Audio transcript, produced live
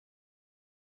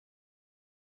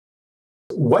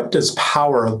what does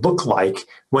power look like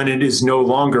when it is no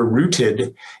longer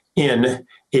rooted in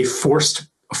a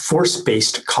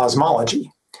force-based cosmology?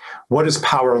 What does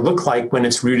power look like when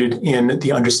it's rooted in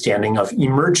the understanding of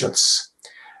emergence,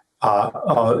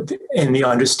 in the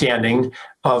understanding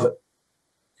of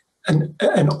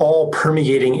an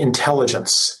all-permeating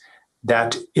intelligence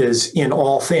that is in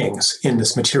all things in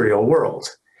this material world?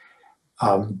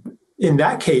 In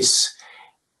that case,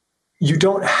 you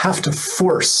don't have to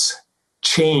force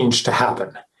change to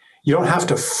happen. You don't have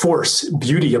to force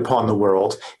beauty upon the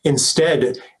world.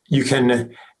 Instead, you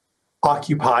can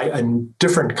occupy a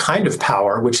different kind of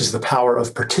power, which is the power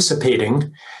of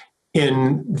participating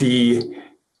in the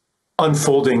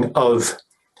unfolding of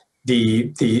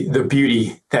the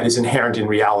beauty that is inherent in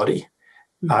reality.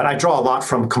 And I draw a lot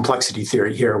from complexity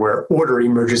theory here, where order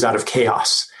emerges out of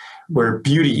chaos, where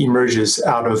beauty emerges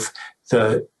out of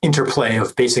the interplay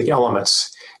of basic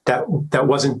elements that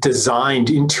wasn't designed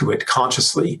into it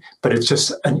consciously, but it's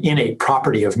just an innate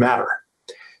property of matter.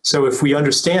 So if we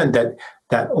understand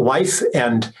that life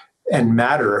and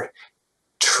matter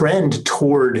trend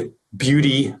toward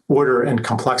beauty, order, and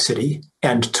complexity,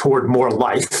 and toward more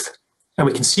life, and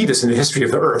we can see this in the history of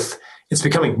the Earth, it's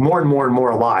becoming more and more and more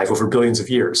alive over billions of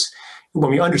years. When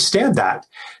we understand that,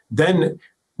 then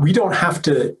we don't have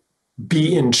to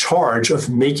be in charge of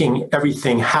making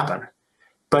everything happen.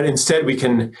 But instead, we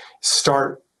can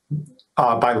start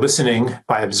by listening,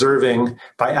 by observing,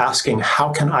 by asking,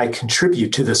 how can I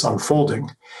contribute to this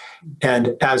unfolding?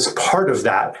 And as part of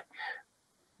that,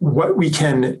 what we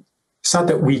can, it's not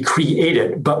that we create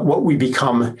it, but what we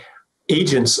become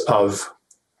agents of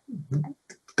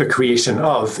the creation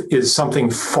of is something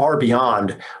far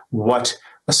beyond what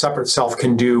a separate self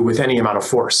can do with any amount of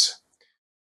force.